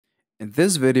In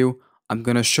this video, I'm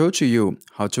going to show to you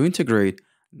how to integrate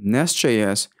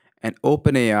NestJS and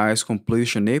OpenAI's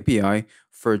completion API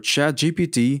for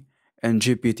ChatGPT and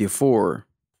GPT4.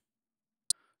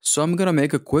 So I'm going to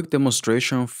make a quick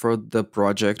demonstration for the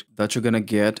project that you're going to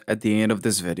get at the end of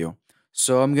this video.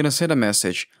 So I'm going to send a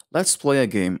message, let's play a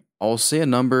game. I'll say a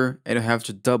number and you have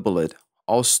to double it.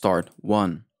 I'll start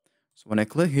 1. So when I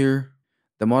click here,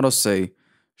 the model say,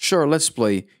 sure, let's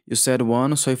play. You said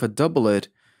 1, so if I double it,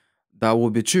 that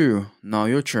will be 2. Now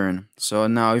your turn. So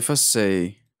now if I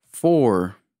say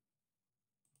 4,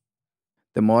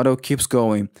 the model keeps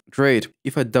going. Great.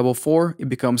 If I double 4, it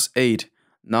becomes 8.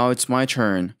 Now it's my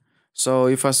turn. So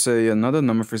if I say another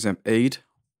number, for example, 8,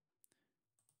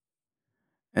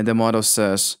 and the model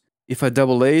says, if I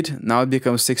double 8, now it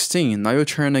becomes 16. Now your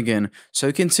turn again. So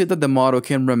you can see that the model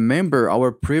can remember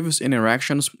our previous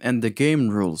interactions and the game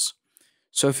rules.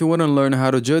 So if you want to learn how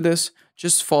to do this,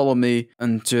 just follow me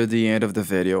until the end of the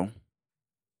video.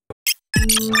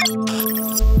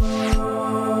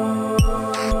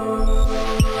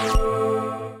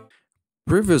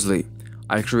 Previously,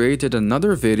 I created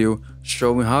another video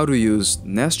showing how to use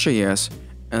NestJS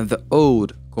and the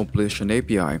old completion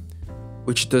API,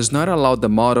 which does not allow the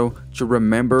model to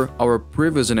remember our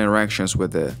previous interactions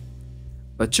with it.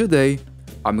 But today,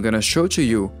 I'm gonna show to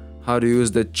you how to use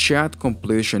the chat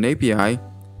completion API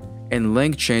and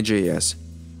LangchainJS,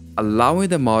 allowing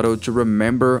the model to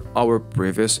remember our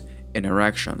previous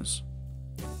interactions.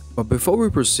 But before we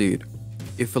proceed,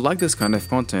 if you like this kind of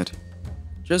content,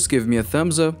 just give me a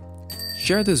thumbs up,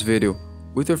 share this video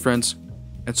with your friends,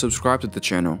 and subscribe to the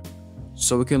channel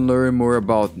so we can learn more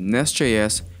about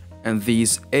NestJS and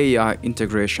these AI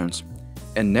integrations.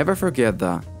 And never forget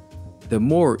that the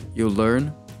more you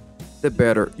learn, the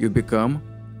better you become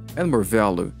and more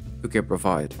value you can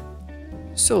provide.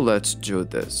 So let's do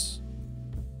this.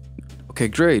 Okay,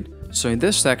 great. So in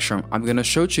this section, I'm going to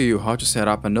show to you how to set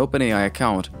up an OpenAI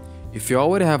account. If you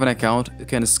already have an account, you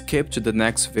can skip to the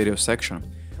next video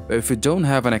section. But if you don't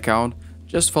have an account,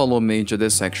 just follow me into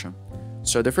this section.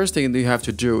 So the first thing that you have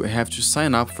to do, you have to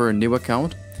sign up for a new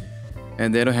account,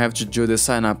 and then you have to do the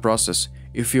sign up process.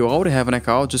 If you already have an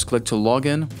account, just click to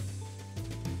login,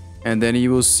 and then you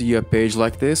will see a page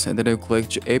like this, and then you click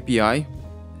to API,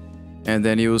 and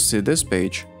then you will see this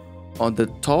page. On the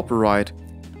top right,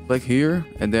 click here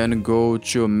and then go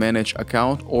to manage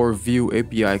account or view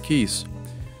API keys.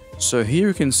 So here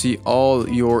you can see all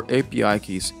your API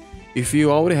keys. If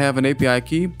you already have an API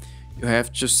key, you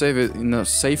have to save it in a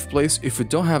safe place. If you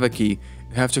don't have a key,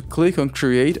 you have to click on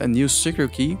create a new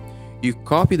secret key. You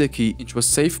copy the key into a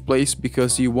safe place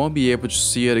because you won't be able to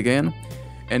see it again.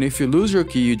 And if you lose your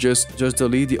key, you just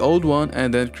delete the old one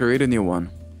and then create a new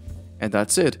one. And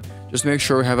that's it. Just make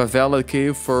sure you have a valid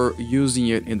key for using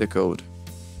it in the code.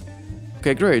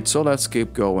 Okay, great. So let's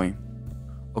keep going.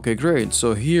 Okay, great.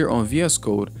 So here on VS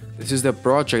Code, this is the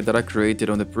project that I created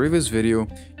on the previous video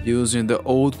using the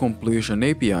old completion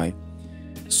API.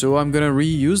 So I'm gonna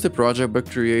reuse the project by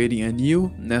creating a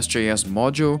new NestJS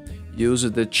module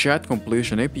using the chat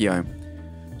completion API.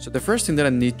 So the first thing that I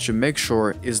need to make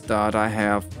sure is that I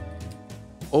have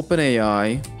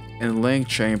OpenAI and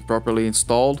LangChain properly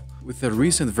installed with a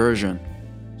recent version.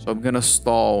 So I'm gonna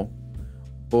install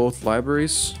both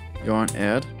libraries, yarn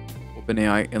add,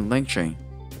 OpenAI and LangChain.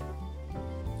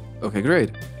 Okay,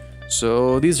 great.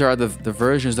 So these are the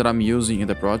versions that I'm using in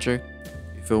the project.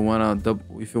 If you wanna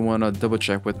double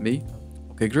check with me.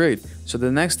 Okay, great. So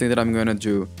the next thing that I'm gonna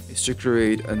do is to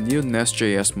create a new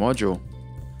NestJS module.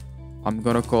 I'm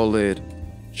gonna call it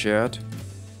chat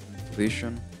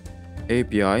completion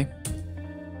API.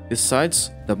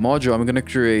 Besides the module, I'm gonna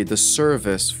create the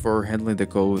service for handling the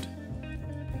code.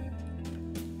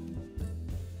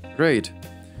 Great.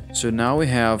 So now we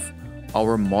have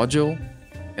our module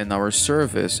and our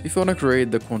service. If you want to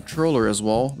create the controller as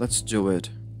well, let's do it.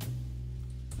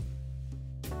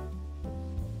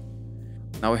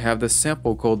 Now we have the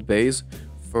sample code base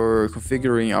for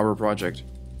configuring our project.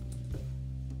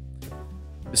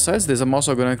 Besides this, I'm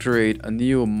also going to create a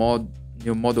new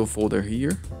model folder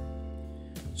here.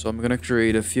 So I'm going to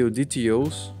create a few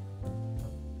DTOs.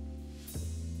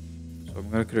 So I'm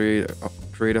going to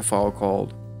create a file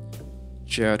called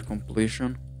chat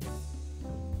completion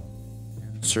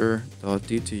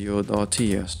answer.dto.ts.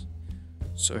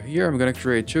 So here I'm going to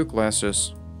create two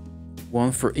classes,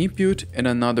 one for input and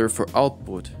another for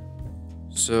output.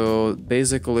 So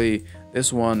basically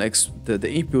this one, the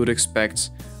input expects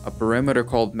a parameter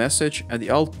called message and the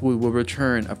output will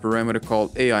return a parameter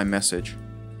called AI message.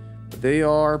 They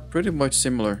are pretty much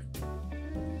similar.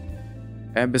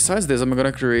 And besides this, I'm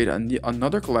going to create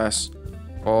another class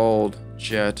called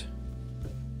chat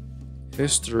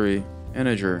history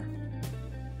manager.ts.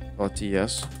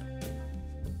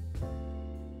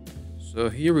 So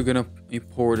here we're gonna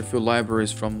import a few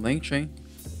libraries from LangChain,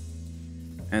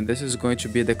 and this is going to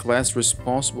be the class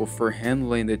responsible for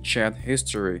handling the chat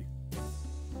history.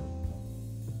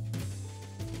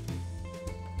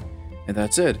 And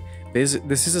that's it.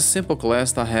 This is a simple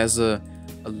class that has a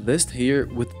list here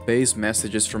with base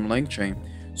messages from LangChain.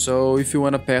 So if you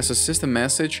want to pass a system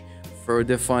message for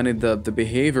defining the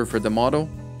behavior for the model,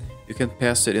 you can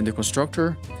pass it in the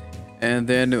constructor. And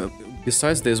then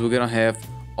besides this, we're gonna have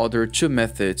other two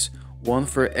methods. One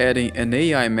for adding an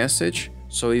AI message,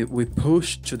 so we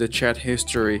push to the chat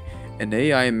history an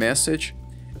AI message,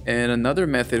 and another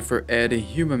method for adding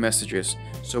human messages.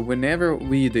 So whenever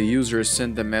we, the user,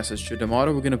 send the message to the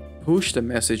model, we're gonna push the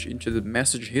message into the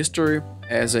message history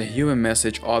as a human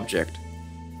message object.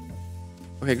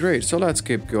 Okay, great. So let's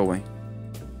keep going.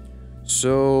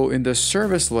 So in the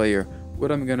service layer,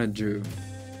 what I'm gonna do?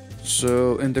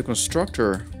 So in the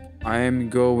constructor, I am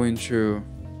going to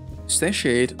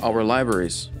instantiate our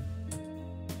libraries.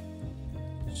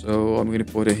 So I'm gonna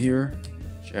put it here,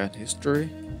 chat history,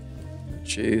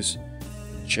 which is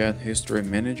chat history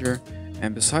manager.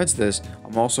 And besides this,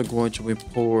 I'm also going to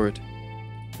import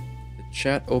the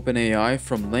chat OpenAI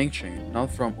from LangChain, not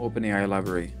from OpenAI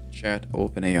library, chat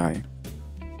OpenAI.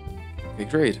 Okay,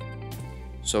 great.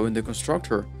 So in the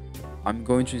constructor, I'm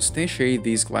going to instantiate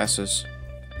these classes.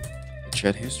 The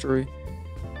chat history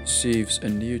receives a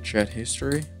new chat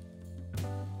history,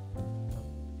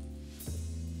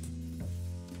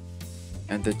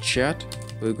 and the chat,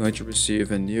 we're going to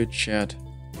receive a new chat.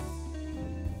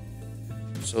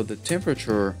 So the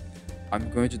temperature, I'm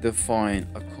going to define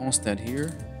a constant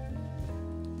here.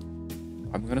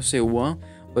 I'm gonna say 1,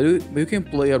 but you can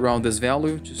play around this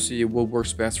value to see what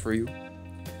works best for you.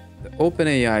 The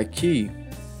OpenAI key,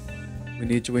 we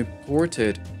need to import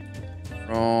it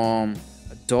from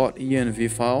a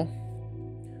 .env file,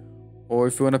 or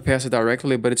if you want to pass it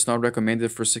directly, but it's not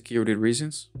recommended for security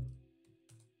reasons.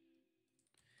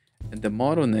 And the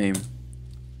model name,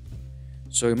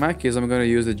 so in my case, I'm going to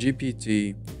use the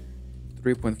GPT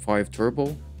 3.5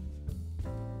 Turbo.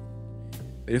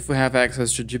 But if we have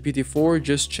access to GPT-4,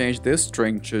 just change this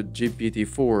string to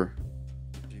GPT-4.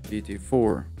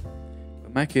 GPT-4.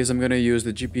 In my case, I'm going to use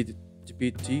the GPT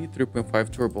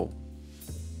 3.5 Turbo.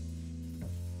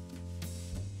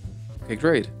 Okay,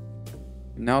 great.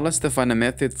 Now let's define a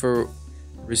method for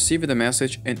receiving the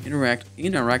message and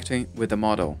interacting with the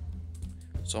model.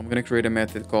 So I'm going to create a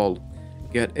method called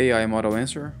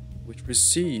getAIModelAnswer, which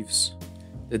receives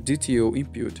the DTO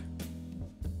input.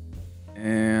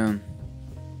 And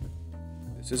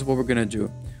this is what we're going to do.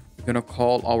 We're going to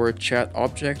call our chat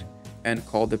object and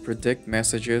call the predict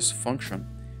messages function,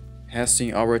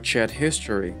 passing our chat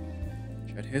history,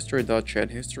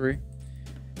 chathistory.chatHistory,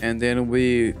 and then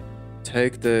we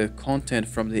take the content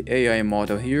from the AI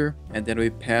model here, and then we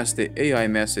pass the AI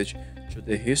message to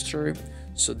the history,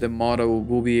 so the model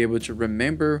will be able to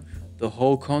remember the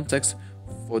whole context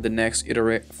for the next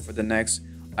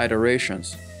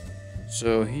iterations.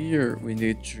 So here we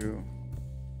need to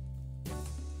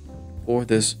import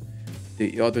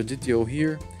the other DTO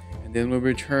here, and then we'll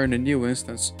return a new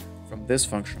instance from this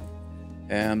function.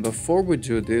 And before we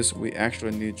do this, we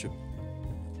actually need to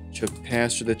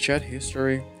pass to the chat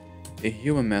history a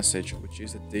human message, which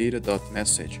is the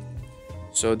data.message.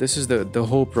 So this is the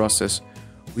whole process.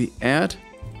 We add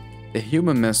a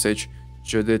human message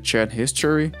to the chat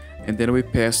history, and then we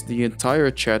pass the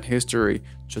entire chat history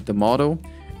to the model,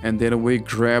 and then we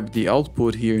grab the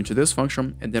output here into this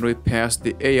function, and then we pass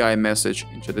the AI message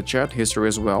into the chat history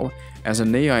as well as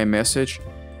an AI message,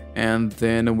 and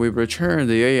then we return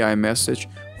the AI message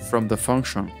from the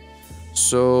function.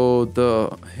 So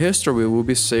the history will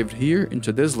be saved here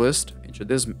into this list, into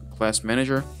this class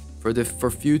manager for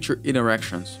future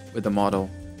interactions with the model.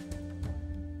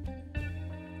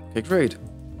 Okay, great.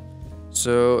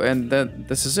 So, and then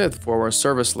this is it for our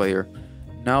service layer.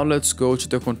 Now let's go to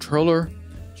the controller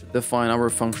to define our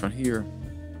function here.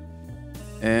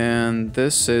 And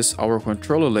this is our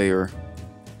controller layer.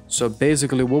 So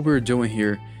basically what we're doing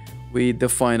here, we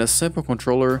define a simple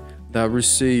controller that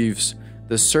receives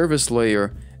the service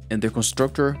layer in the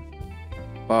constructor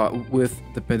with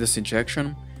dependency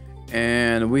injection,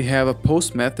 and we have a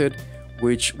post method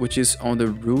which is on the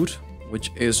root,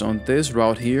 which is on this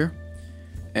route here,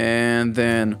 and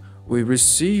then we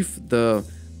receive the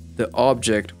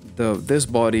object, this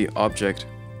body object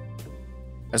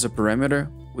as a parameter,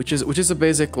 which is a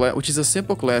basic class, which is a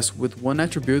simple class with one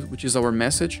attribute, which is our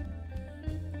message.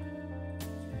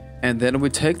 And then we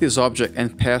take this object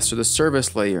and pass to the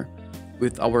service layer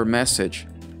with our message.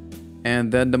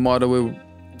 and then the model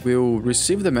will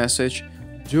receive the message,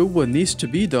 do what needs to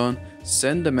be done,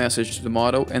 send the message to the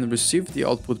model, and receive the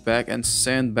output back and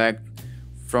send back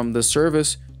from the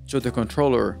service to the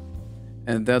controller.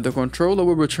 And then the controller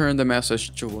will return the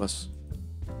message to us.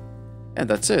 And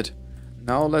that's it.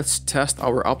 Now let's test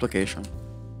our application.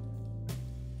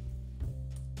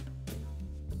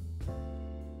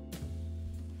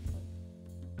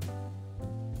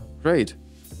 Great.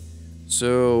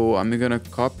 So I'm gonna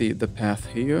copy the path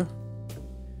here.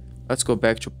 Let's go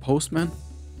back to Postman.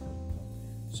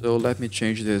 So let me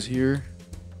change this here.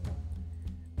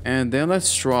 And then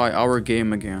let's try our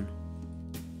game again.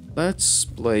 Let's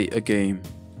play a game.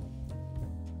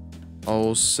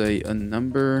 I'll say a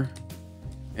number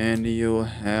and you'll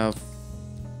have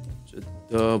to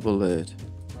double it.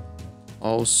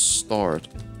 I'll start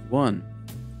 1.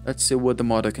 Let's see what the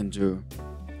model can do.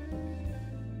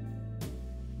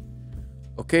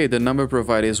 Okay, the number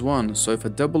provided is 1, so if I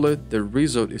double it, the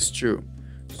result is 2.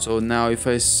 So now if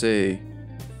I say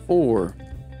 4,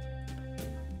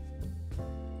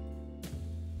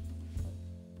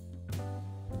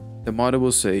 the model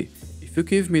will say, if you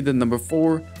give me the number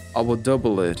 4, I will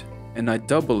double it, and I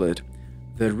double it,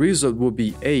 the result will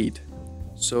be 8.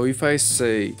 So if I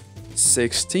say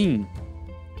 16,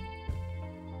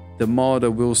 the model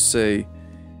will say,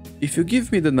 if you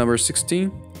give me the number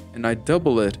 16 and I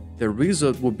double it, the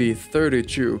result will be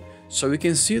 32. So we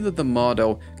can see that the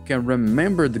model can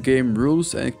remember the game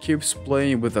rules and keeps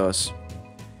playing with us.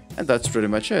 And that's pretty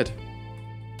much it.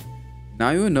 Now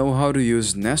you know how to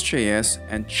use NestJS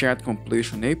and Chat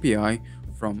Completion API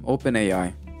from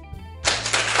OpenAI.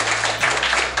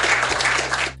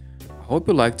 I hope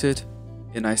you liked it,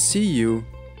 and I see you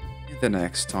in the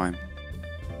next time.